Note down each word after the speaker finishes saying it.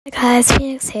Hey guys,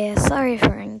 Phoenix here. Sorry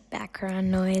for any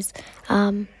background noise.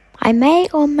 I may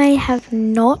or may have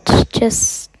not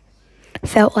just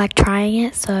felt like trying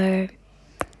it, so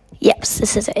yes,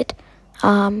 this is it.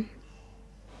 You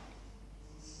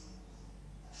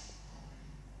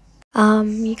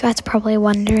guys are probably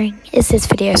wondering, is this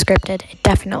video scripted? It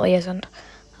definitely isn't.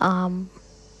 Well,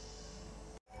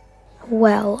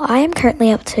 I am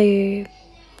currently up to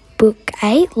book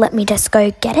 8. Let me just go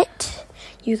get it.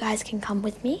 You guys can come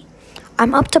with me.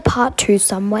 I'm up to part 2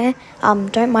 somewhere.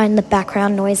 Don't mind the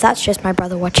background noise. That's just my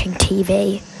brother watching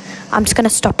TV. I'm just going to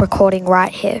stop recording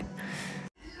right here.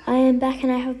 I am back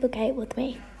and I have book 8 with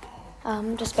me.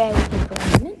 Just bear with me for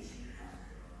a minute.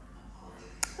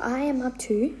 I am up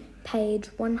to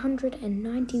page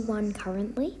 191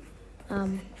 currently.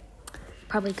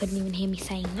 Probably couldn't even hear me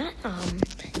saying that.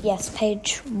 Yes,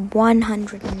 page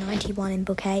 191 in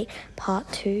book 8, part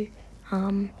 2.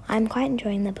 I'm quite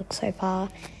enjoying the book so far.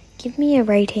 Give me a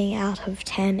rating out of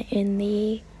 10 in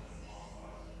the...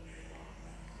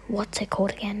 what's it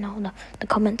called again? No, the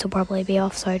comments will probably be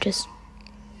off, so just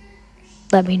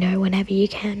let me know whenever you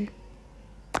can.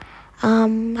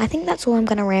 I think that's all I'm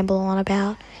going to ramble on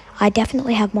about. I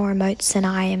definitely have more emotes than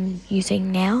I am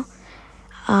using now.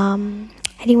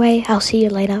 Anyway, I'll see you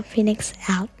later. Phoenix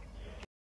out.